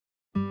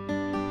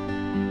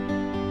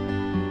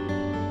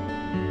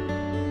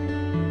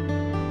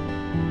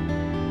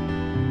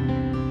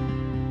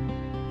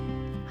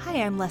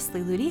Hi, I'm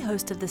Leslie Ludy,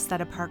 host of the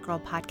Set Apart Girl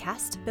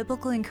podcast,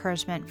 biblical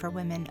encouragement for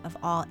women of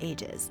all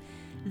ages.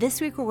 This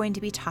week, we're going to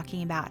be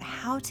talking about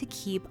how to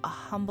keep a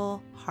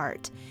humble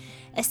heart,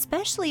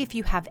 especially if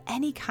you have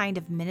any kind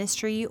of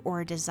ministry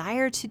or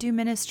desire to do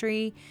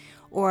ministry,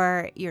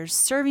 or you're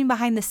serving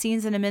behind the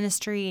scenes in a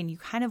ministry and you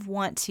kind of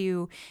want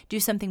to do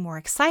something more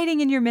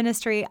exciting in your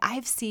ministry.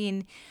 I've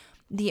seen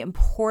the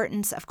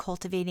importance of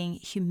cultivating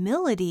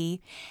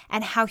humility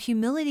and how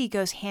humility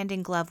goes hand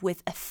in glove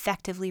with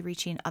effectively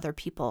reaching other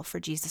people for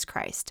Jesus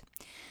Christ.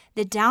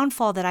 The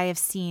downfall that I have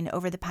seen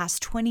over the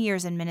past 20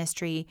 years in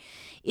ministry,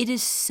 it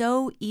is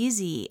so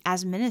easy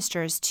as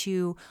ministers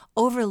to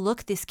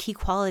overlook this key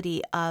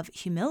quality of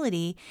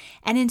humility,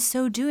 and in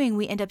so doing,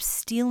 we end up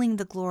stealing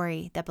the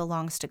glory that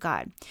belongs to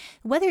God.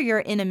 Whether you're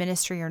in a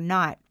ministry or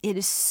not, it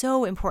is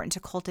so important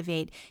to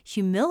cultivate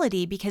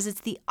humility because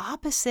it's the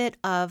opposite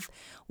of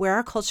where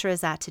our culture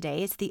is at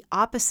today. It's the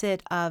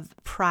opposite of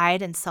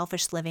pride and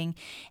selfish living,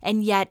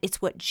 and yet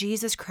it's what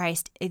Jesus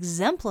Christ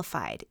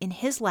exemplified in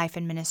his life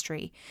and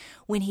ministry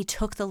when he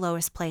took the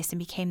lowest place and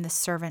became the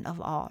servant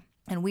of all.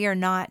 And we are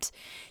not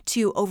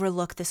to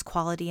overlook this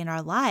quality in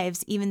our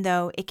lives, even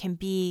though it can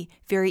be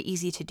very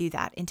easy to do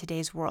that in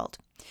today's world.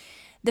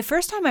 The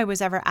first time I was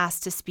ever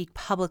asked to speak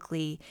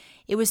publicly,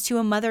 it was to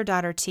a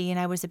mother-daughter tea, and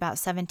I was about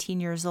 17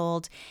 years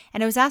old,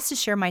 and I was asked to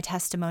share my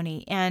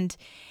testimony. And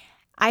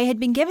I had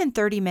been given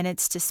 30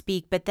 minutes to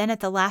speak, but then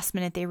at the last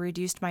minute, they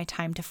reduced my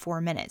time to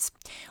 4 minutes.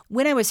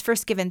 When I was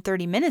first given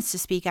 30 minutes to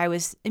speak, I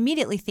was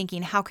immediately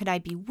thinking, how could I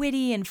be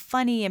witty and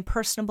funny and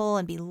personable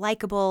and be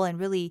likable and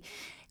really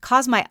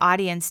cause my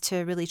audience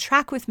to really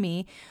track with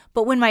me?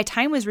 But when my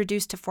time was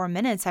reduced to 4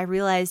 minutes, I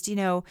realized,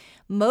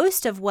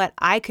 most of what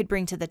I could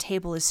bring to the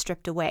table is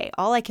stripped away.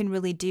 All I can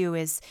really do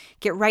is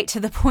get right to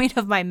the point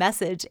of my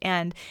message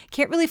and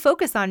can't really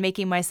focus on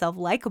making myself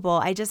likable.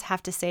 I just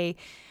have to say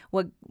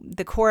what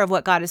the core of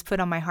what God has put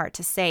on my heart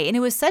to say. And it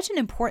was such an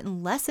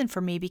important lesson for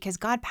me because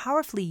God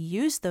powerfully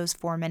used those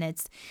 4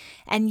 minutes,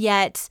 and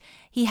yet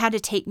he had to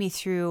take me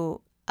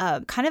through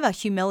kind of a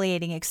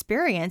humiliating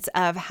experience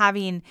of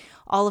having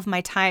all of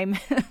my time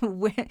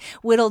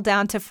whittled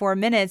down to 4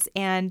 minutes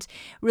and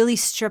really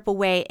strip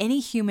away any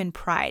human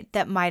pride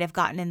that might have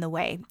gotten in the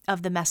way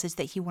of the message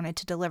that he wanted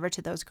to deliver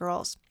to those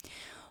girls.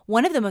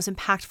 One of the most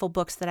impactful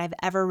books that I've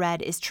ever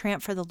read is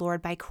Tramp for the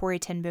Lord by Corrie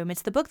ten Boom.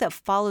 It's the book that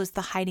follows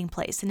The Hiding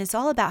Place, and it's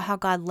all about how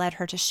God led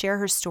her to share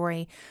her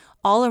story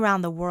all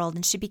around the world,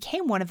 and she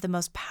became one of the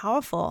most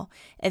powerful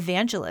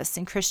evangelists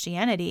in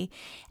Christianity,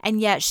 and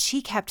yet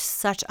she kept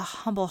such a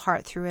humble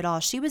heart through it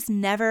all. She was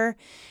never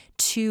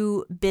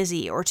too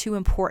busy or too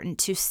important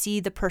to see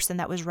the person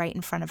that was right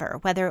in front of her,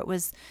 whether it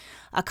was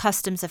a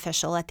customs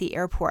official at the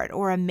airport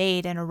or a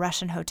maid in a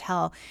Russian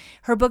hotel.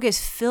 Her book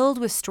is filled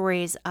with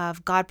stories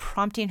of God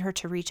prompting her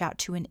to reach out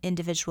to an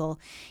individual,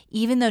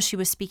 even though she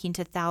was speaking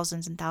to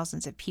thousands and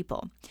thousands of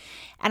people.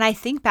 And I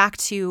think back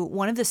to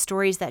one of the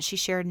stories that she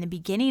shared in the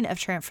beginning of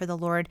Tramp for the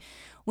Lord.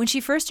 When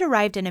she first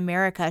arrived in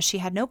America, she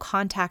had no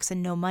contacts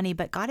and no money,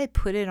 but God had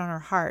put it on her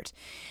heart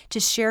to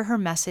share her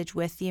message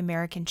with the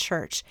American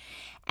church.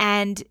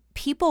 And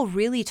people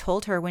really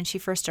told her when she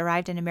first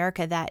arrived in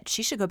America that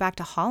she should go back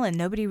to Holland.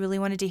 Nobody really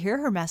wanted to hear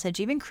her message.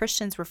 Even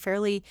Christians were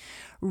fairly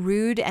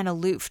rude and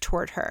aloof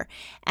toward her.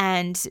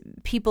 And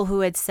people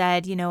who had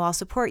said, I'll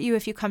support you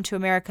if you come to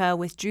America,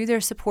 withdrew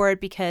their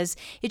support because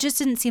it just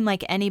didn't seem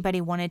like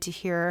anybody wanted to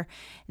hear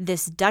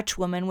this Dutch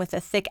woman with a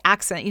thick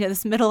accent,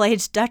 this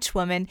middle-aged Dutch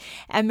woman.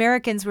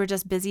 Americans were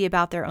just busy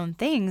about their own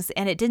things,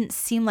 and it didn't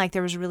seem like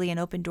there was really an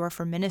open door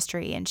for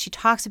ministry. And she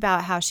talks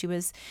about how she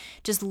was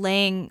just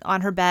laying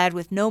on her bed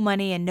with no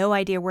money and no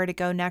idea where to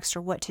go next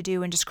or what to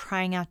do, and just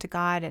crying out to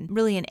God and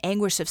really in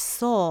anguish of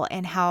soul,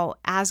 and how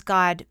as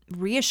God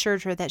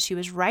reassured her that she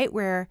was right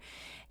where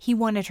he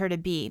wanted her to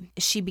be,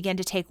 she began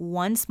to take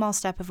one small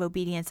step of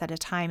obedience at a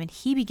time, and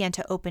he began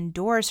to open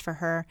doors for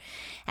her.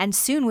 And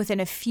soon, within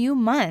a few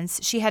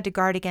months, she had to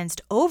guard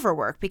against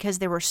overwork because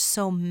there were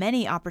so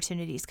many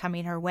opportunities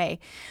coming her way.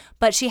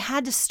 But she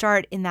had to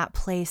start in that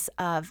place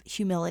of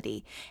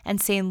humility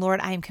and saying, Lord,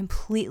 I am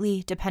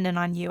completely dependent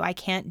on you. I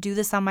can't do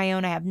this on my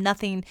own. I have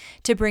nothing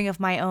to bring of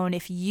my own.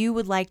 If you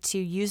would like to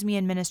use me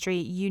in ministry,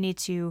 you need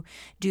to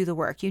do the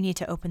work. You need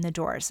to open the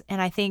doors.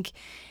 And I think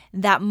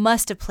that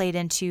must have played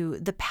into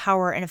the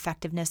power and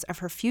effectiveness of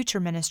her future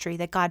ministry,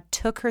 that God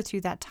took her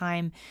through that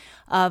time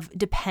of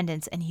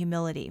dependence and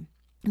humility.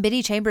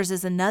 Biddy Chambers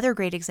is another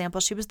great example.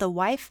 She was the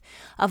wife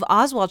of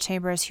Oswald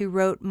Chambers, who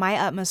wrote My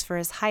Utmost for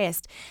His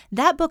Highest.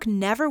 That book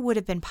never would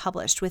have been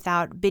published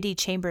without Biddy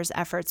Chambers'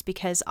 efforts,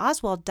 because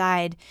Oswald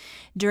died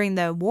during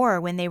the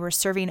war when they were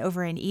serving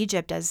over in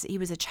Egypt as he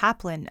was a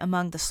chaplain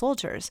among the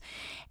soldiers.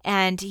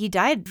 And he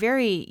died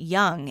very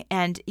young,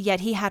 and yet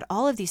he had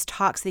all of these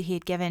talks that he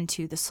had given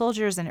to the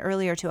soldiers and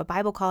earlier to a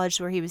Bible college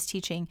where he was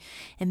teaching.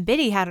 And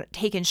Biddy had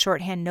taken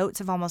shorthand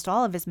notes of almost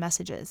all of his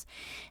messages.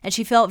 And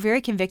she felt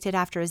very convicted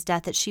after his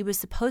death that that she was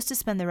supposed to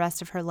spend the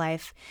rest of her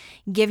life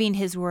giving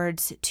his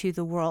words to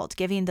the world,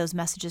 giving those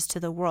messages to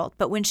the world.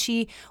 But when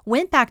she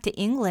went back to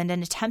England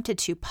and attempted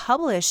to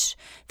publish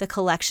the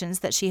collections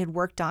that she had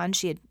worked on,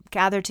 she had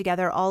gathered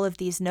together all of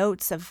these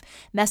notes of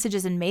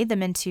messages and made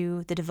them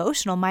into the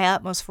devotional, My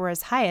Utmost for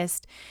His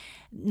Highest.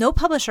 No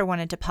publisher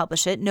wanted to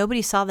publish it.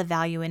 Nobody saw the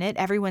value in it.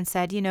 Everyone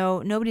said,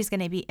 nobody's going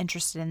to be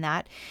interested in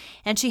that.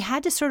 And she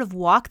had to sort of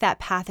walk that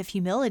path of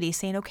humility,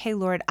 saying, okay,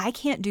 Lord, I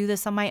can't do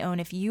this on my own.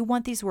 If you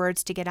want these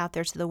words to get out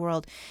there to the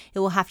world, it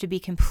will have to be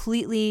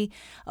completely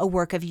a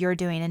work of your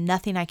doing and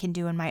nothing I can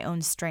do in my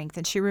own strength.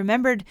 And she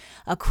remembered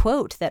a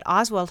quote that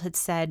Oswald had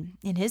said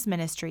in his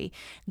ministry: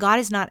 God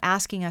is not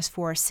asking us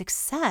for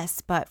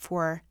success, but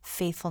for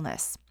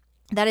faithfulness.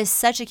 That is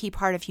such a key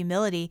part of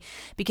humility,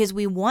 because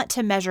we want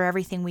to measure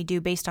everything we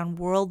do based on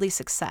worldly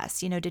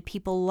success. Did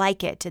people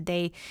like it? Did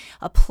they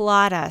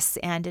applaud us?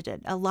 And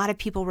did a lot of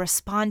people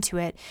respond to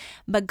it?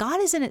 But God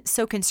isn't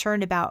so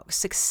concerned about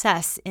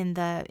success in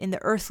the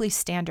earthly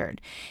standard.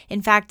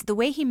 In fact, the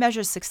way He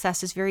measures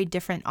success is very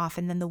different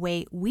often than the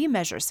way we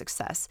measure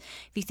success.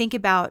 If you think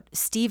about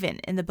Stephen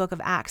in the book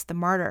of Acts, the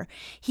martyr,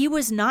 he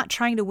was not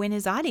trying to win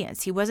his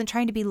audience. He wasn't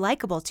trying to be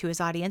likable to his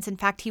audience. In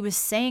fact, he was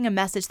saying a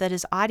message that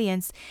his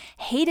audience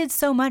hated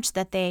so much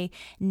that they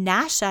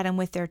gnashed at him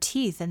with their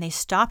teeth and they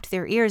stopped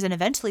their ears, and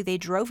eventually they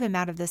drove him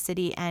out of the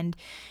city and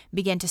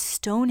began to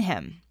stone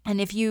him. And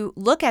if you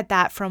look at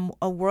that from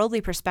a worldly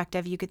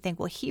perspective, you could think,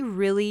 well, he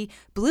really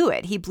blew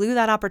it. He blew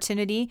that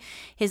opportunity.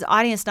 His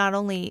audience not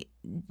only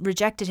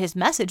rejected his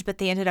message, but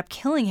they ended up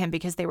killing him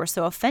because they were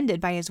so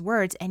offended by his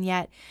words. And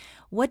yet,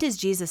 what does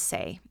Jesus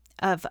say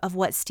of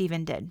what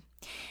Stephen did?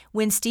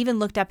 When Stephen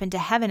looked up into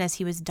heaven as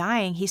he was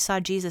dying, he saw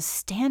Jesus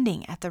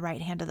standing at the right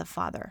hand of the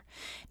Father.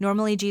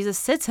 Normally, Jesus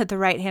sits at the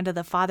right hand of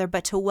the Father,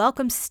 but to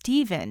welcome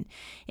Stephen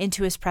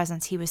into his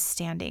presence, he was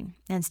standing.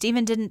 And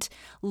Stephen didn't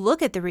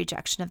look at the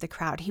rejection of the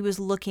crowd. He was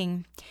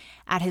looking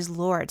at his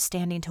Lord,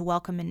 standing to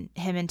welcome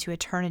him into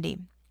eternity.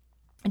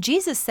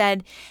 Jesus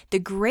said, the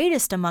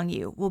greatest among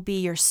you will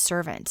be your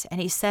servant. And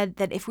he said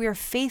that if we are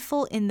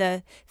faithful in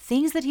the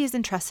things that he has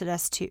entrusted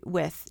us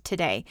with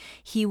today,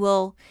 he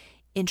will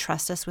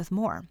entrust us with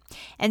more.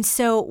 And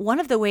so one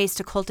of the ways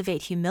to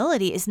cultivate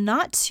humility is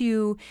not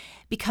to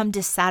become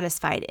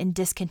dissatisfied and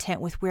discontent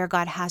with where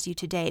God has you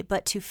today,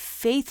 but to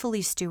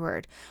faithfully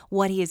steward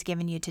what he has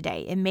given you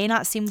today. It may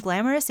not seem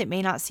glamorous. It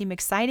may not seem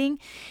exciting.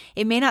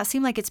 It may not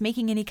seem like it's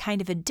making any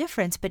kind of a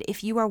difference, but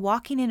if you are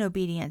walking in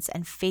obedience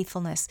and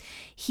faithfulness,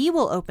 he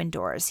will open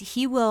doors.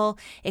 He will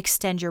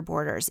extend your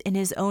borders in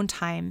his own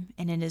time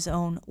and in his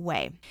own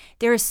way.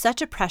 There is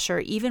such a pressure,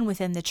 even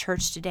within the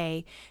church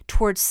today,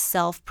 towards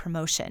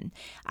self-promotion.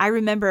 I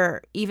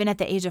remember even at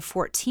the age of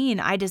 14,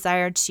 I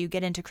desired to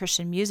get into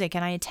Christian music,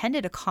 and I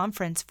attended a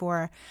conference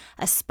for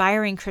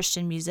aspiring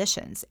Christian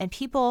musicians. And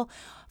people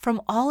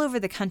from all over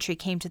the country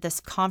came to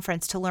this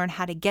conference to learn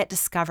how to get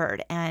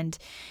discovered and,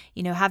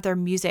 have their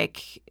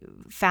music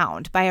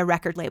found by a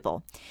record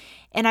label.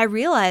 And I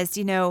realized,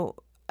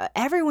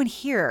 everyone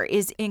here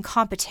is in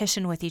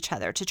competition with each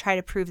other to try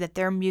to prove that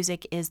their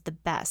music is the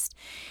best.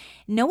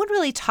 No one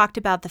really talked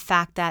about the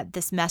fact that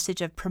this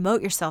message of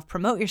promote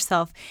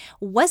yourself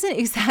wasn't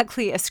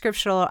exactly a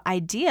scriptural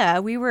idea.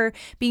 We were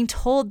being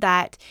told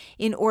that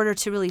in order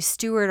to really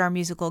steward our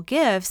musical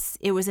gifts,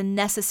 it was a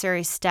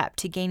necessary step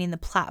to gaining the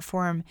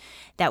platform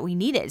that we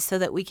needed so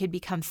that we could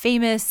become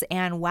famous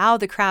and wow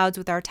the crowds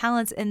with our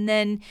talents and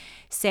then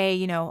say,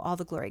 all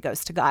the glory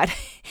goes to God.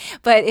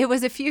 But it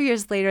was a few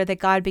years later that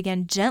God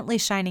began gently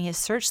shining his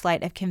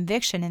searchlight of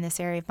conviction in this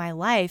area of my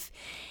life.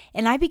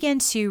 And I began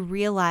to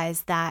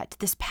realize that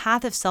this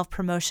path of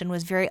self-promotion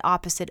was very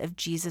opposite of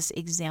Jesus'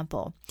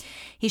 example.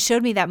 He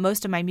showed me that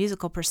most of my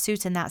musical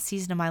pursuits in that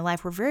season of my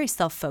life were very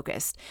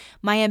self-focused.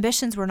 My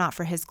ambitions were not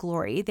for his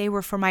glory. They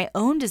were for my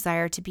own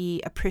desire to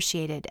be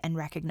appreciated and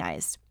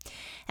recognized.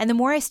 And the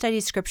more I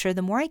studied scripture,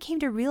 the more I came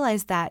to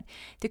realize that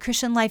the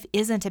Christian life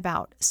isn't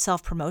about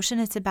self-promotion,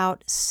 it's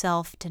about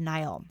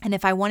self-denial. And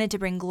if I wanted to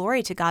bring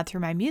glory to God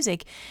through my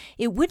music,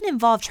 it wouldn't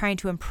involve trying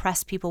to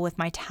impress people with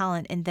my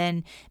talent and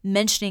then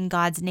mentioning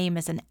God's name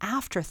as an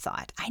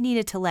afterthought. I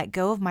needed to let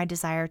go of my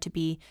desire to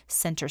be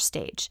center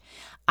stage.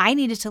 I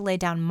needed to lay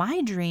down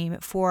my dream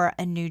for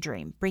a new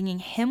dream, bringing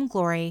him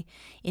glory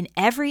in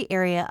every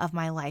area of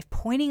my life,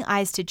 pointing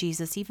eyes to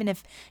Jesus, even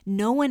if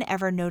no one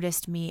ever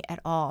noticed me at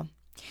all.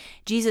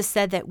 Jesus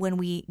said that when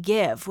we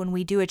give, when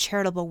we do a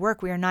charitable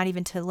work, we are not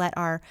even to let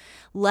our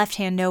left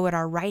hand know what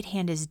our right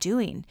hand is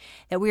doing,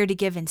 that we are to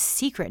give in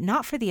secret,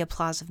 not for the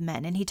applause of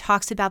men. And he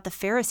talks about the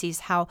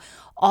Pharisees, how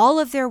all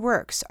of their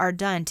works are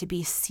done to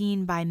be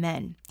seen by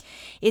men.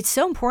 It's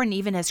so important,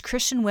 even as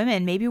Christian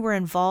women, maybe we're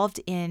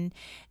involved in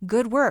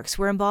good works,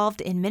 we're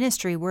involved in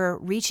ministry, we're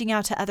reaching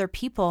out to other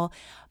people,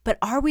 but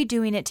are we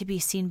doing it to be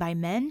seen by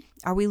men?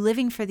 Are we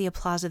living for the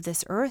applause of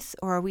this earth,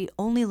 or are we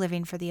only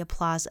living for the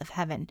applause of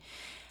heaven?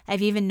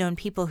 I've even known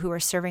people who are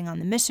serving on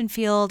the mission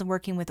field,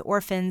 working with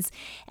orphans,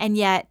 and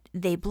yet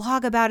they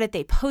blog about it,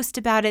 they post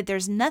about it.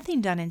 There's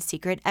nothing done in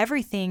secret.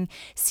 Everything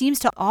seems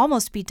to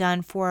almost be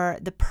done for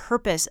the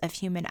purpose of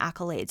human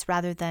accolades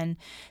rather than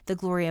the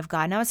glory of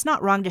God. Now, it's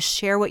not wrong to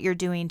share what you're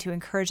doing to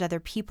encourage other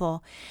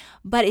people,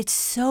 but it's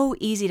so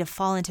easy to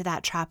fall into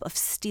that trap of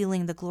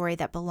stealing the glory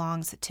that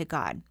belongs to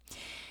God.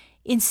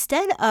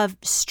 Instead of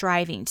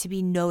striving to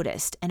be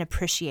noticed and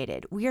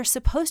appreciated, we are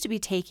supposed to be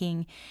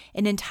taking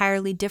an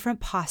entirely different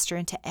posture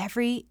into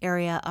every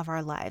area of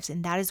our lives,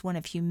 and that is one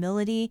of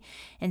humility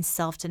and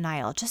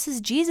self-denial, just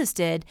as Jesus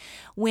did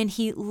when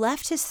he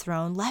left his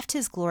throne, left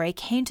his glory,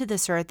 came to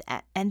this earth,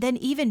 and then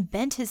even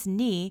bent his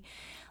knee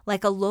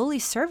like a lowly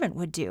servant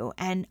would do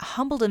and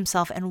humbled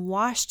himself and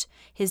washed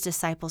his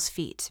disciples'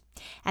 feet.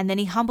 And then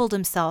he humbled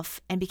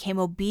himself and became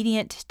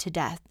obedient to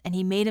death, and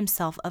he made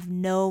himself of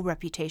no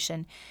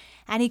reputation,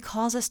 and he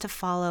calls us to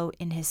follow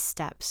in his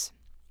steps.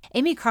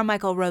 Amy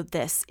Carmichael wrote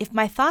this: "If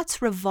my thoughts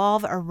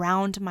revolve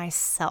around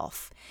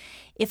myself,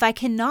 if I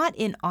cannot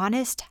in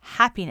honest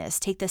happiness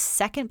take the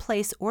second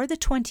place or the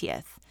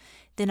 20th,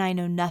 then I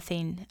know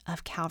nothing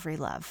of Calvary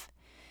love."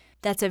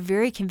 That's a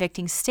very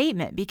convicting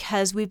statement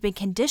because we've been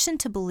conditioned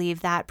to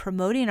believe that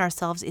promoting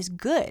ourselves is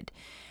good.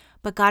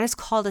 But God has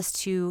called us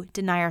to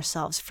deny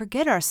ourselves,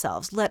 forget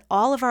ourselves, let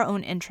all of our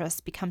own interests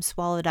become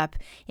swallowed up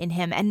in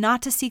him, and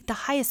not to seek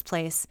the highest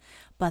place,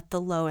 but the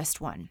lowest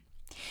one.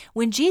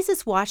 When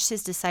Jesus washed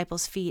his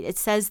disciples' feet, it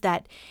says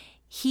that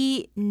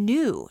he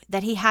knew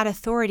that he had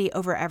authority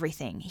over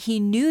everything. He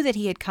knew that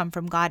he had come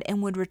from God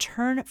and would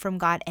return from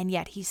God, and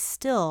yet he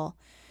still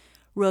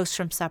rose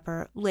from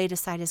supper, laid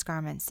aside his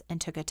garments,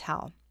 and took a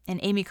towel. And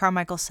Amy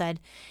Carmichael said,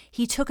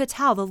 "He took a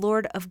towel. The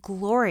Lord of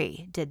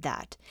glory did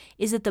that.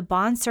 Is it the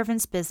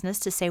bondservant's business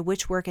to say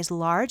which work is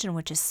large and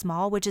which is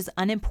small, which is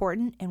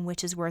unimportant and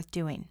which is worth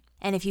doing?"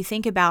 And if you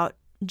think about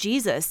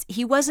Jesus,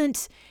 he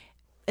wasn't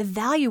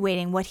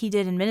evaluating what he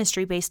did in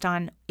ministry based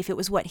on if it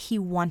was what he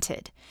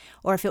wanted,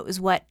 or if it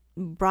was what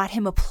brought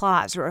him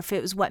applause, or if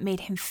it was what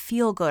made him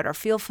feel good or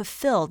feel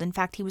fulfilled. In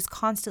fact, he was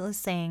constantly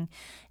saying,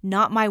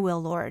 "Not my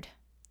will, Lord,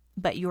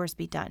 but yours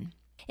be done."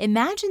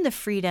 Imagine the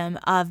freedom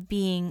of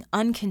being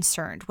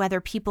unconcerned whether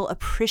people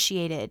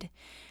appreciated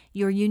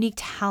your unique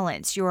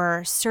talents,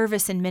 your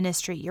service in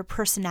ministry, your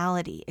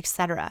personality,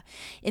 etc.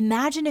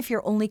 Imagine if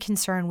your only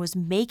concern was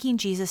making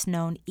Jesus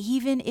known,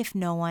 even if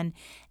no one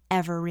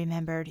ever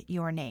remembered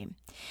your name.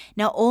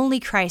 Now, only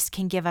Christ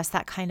can give us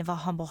that kind of a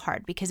humble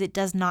heart because it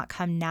does not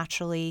come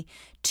naturally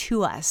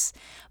to us,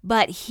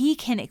 but he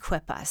can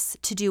equip us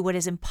to do what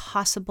is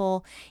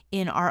impossible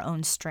in our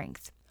own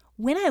strength.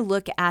 When I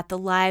look at the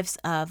lives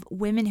of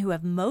women who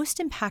have most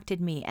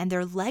impacted me and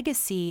their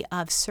legacy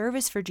of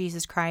service for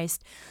Jesus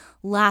Christ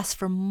lasts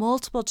for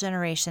multiple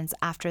generations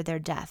after their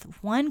death,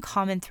 one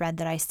common thread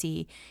that I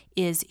see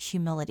is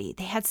humility.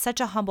 They had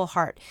such a humble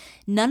heart.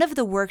 None of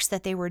the works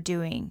that they were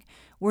doing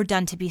were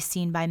done to be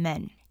seen by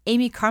men.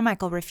 Amy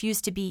Carmichael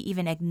refused to be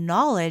even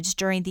acknowledged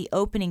during the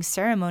opening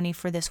ceremony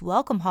for this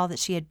welcome hall that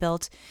she had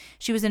built.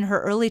 She was in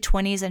her early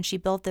 20s and she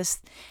built this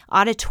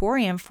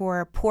auditorium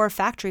for poor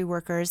factory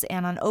workers.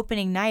 And on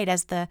opening night,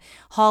 as the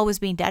hall was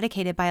being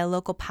dedicated by a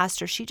local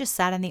pastor, she just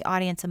sat in the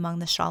audience among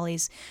the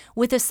shawlies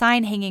with a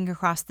sign hanging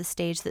across the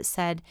stage that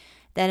said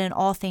that in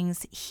all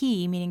things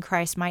he, meaning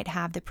Christ, might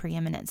have the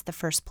preeminence, the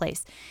first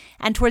place.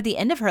 And toward the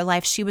end of her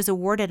life, she was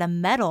awarded a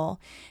medal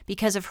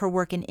because of her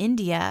work in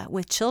India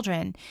with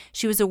children.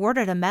 She was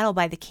awarded a medal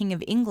by the King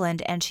of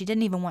England, and she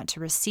didn't even want to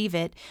receive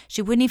it.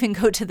 She wouldn't even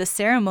go to the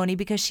ceremony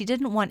because she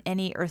didn't want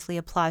any earthly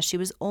applause. She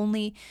was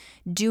only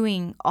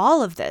doing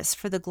all of this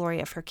for the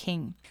glory of her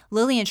King.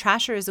 Lillian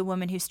Trasher is a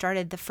woman who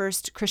started the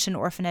first Christian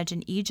orphanage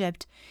in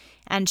Egypt,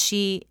 and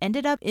she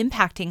ended up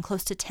impacting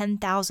close to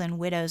 10,000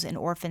 widows and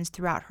orphans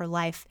throughout her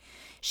life.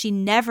 She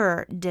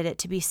never did it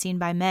to be seen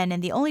by men,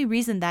 and the only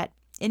reason that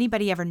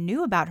anybody ever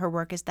knew about her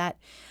work is that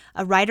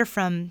a writer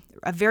from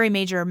a very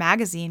major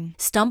magazine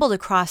stumbled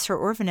across her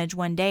orphanage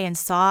one day and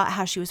saw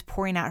how she was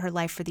pouring out her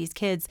life for these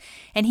kids,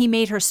 and he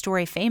made her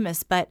story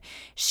famous, but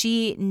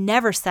she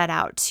never set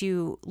out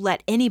to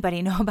let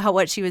anybody know about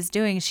what she was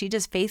doing. She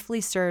just faithfully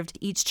served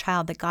each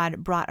child that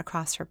God brought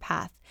across her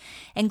path.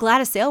 And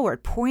Gladys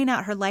Aylward, pouring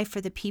out her life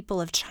for the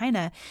people of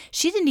China,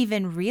 she didn't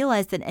even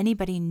realize that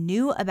anybody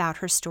knew about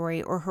her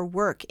story or her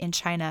work in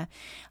China.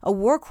 A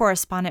war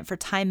correspondent for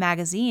Time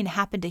magazine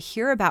happened to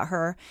hear about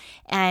her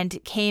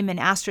and came and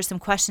asked her some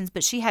questions,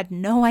 but she had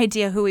no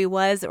idea who he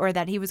was or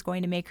that he was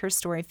going to make her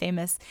story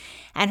famous.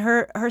 And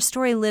her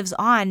story lives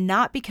on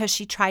not because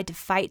she tried to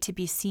fight to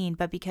be seen,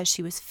 but because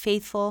she was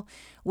faithful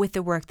with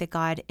the work that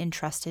God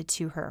entrusted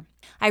to her.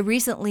 I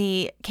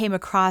recently came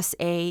across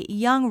a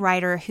young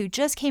writer who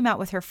just came out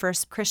with her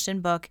first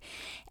Christian book,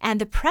 and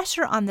the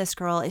pressure on this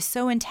girl is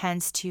so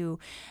intense to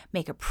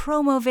make a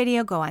promo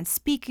video, go on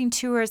speaking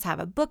tours, have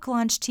a book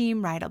launch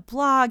team, write a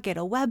blog, get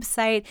a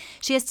website.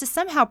 She has to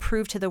somehow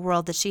prove to the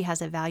world that she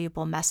has a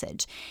valuable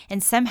message.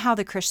 And somehow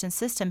the Christian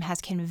system has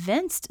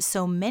convinced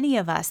so many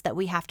of us that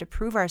we have to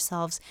prove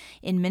ourselves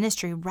in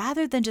ministry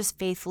rather than just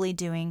faithfully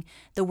doing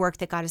the work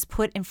that God has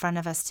put in front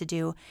of us to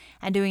do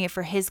and doing it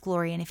for His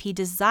glory. And if He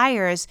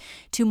desires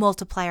to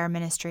multiply our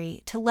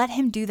ministry, to let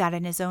Him do that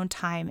in His own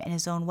time and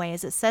His own way.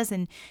 As it says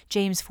in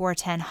James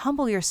 4:10,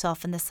 humble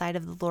yourself in the sight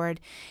of the Lord,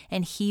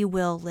 and He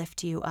will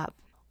lift you up.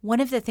 One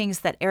of the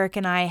things that Eric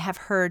and I have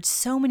heard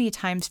so many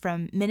times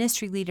from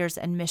ministry leaders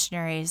and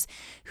missionaries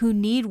who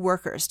need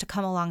workers to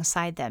come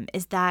alongside them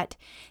is that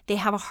they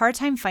have a hard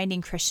time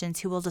finding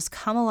Christians who will just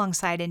come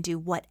alongside and do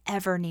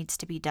whatever needs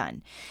to be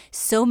done.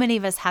 So many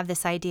of us have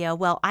this idea,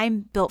 well,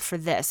 I'm built for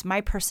this.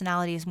 My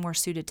personality is more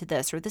suited to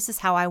this, or this is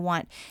how I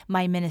want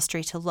my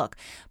ministry to look.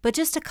 But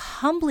just to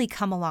humbly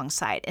come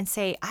alongside and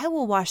say, I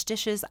will wash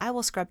dishes, I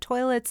will scrub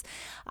toilets,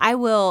 I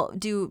will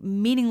do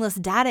meaningless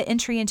data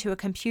entry into a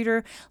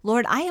computer.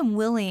 Lord, I am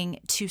willing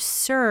to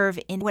serve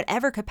in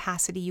whatever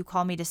capacity you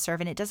call me to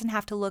serve. And it doesn't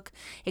have to look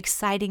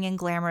exciting and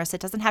glamorous.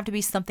 It doesn't have to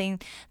be something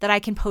that I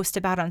can post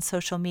about on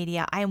social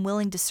media. I am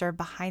willing to serve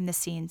behind the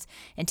scenes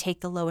and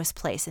take the lowest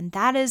place. And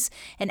that is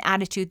an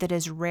attitude that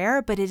is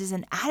rare, but it is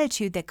an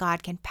attitude that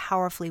God can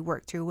powerfully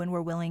work through when we're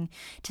willing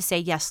to say,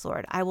 yes,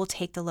 Lord, I will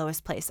take the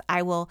lowest place.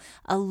 I will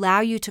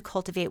allow you to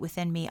cultivate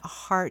within me a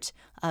heart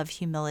of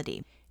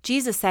humility.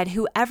 Jesus said,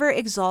 whoever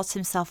exalts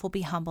himself will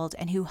be humbled,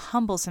 and who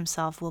humbles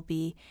himself will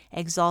be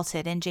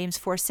exalted. And James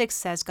 4:6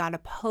 says, God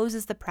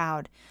opposes the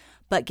proud,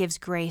 but gives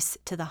grace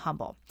to the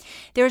humble.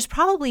 There is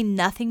probably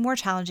nothing more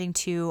challenging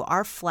to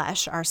our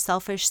flesh, our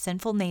selfish,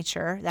 sinful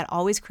nature that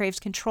always craves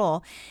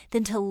control,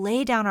 than to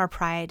lay down our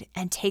pride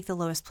and take the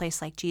lowest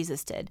place like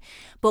Jesus did.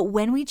 But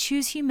when we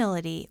choose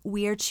humility,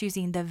 we are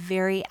choosing the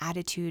very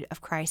attitude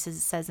of Christ, as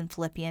it says in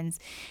Philippians.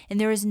 And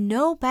there is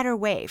no better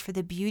way for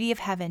the beauty of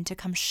heaven to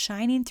come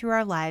shining through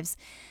our lives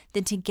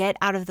than to get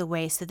out of the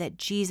way so that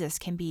Jesus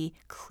can be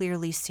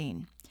clearly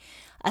seen.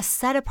 A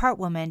set-apart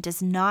woman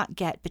does not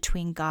get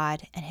between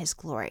God and His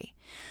glory.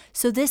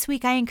 So this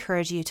week, I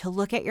encourage you to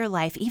look at your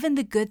life, even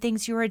the good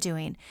things you are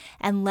doing,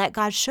 and let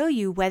God show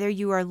you whether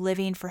you are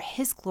living for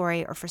His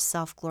glory or for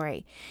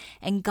self-glory.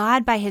 And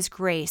God, by His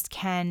grace,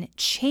 can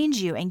change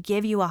you and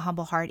give you a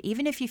humble heart.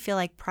 Even if you feel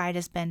like pride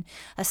has been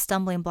a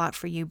stumbling block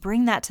for you,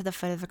 bring that to the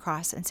foot of the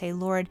cross and say,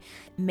 Lord,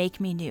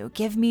 make me new.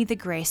 Give me the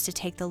grace to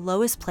take the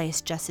lowest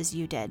place just as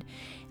you did.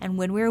 And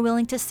when we're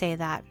willing to say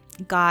that,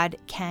 God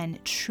can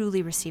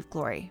truly receive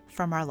glory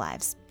from our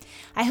lives.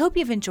 I hope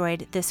you've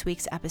enjoyed this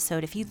week's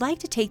episode. If you'd like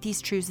to take these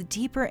truths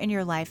deeper in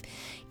your life,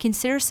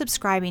 consider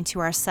subscribing to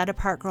our Set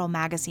Apart Girl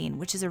magazine,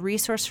 which is a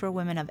resource for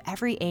women of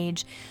every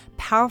age,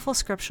 powerful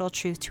scriptural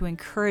truth to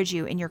encourage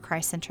you in your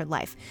Christ-centered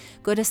life.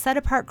 Go to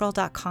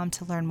setapartgirl.com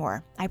to learn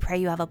more. I pray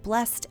you have a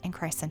blessed and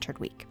Christ-centered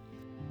week.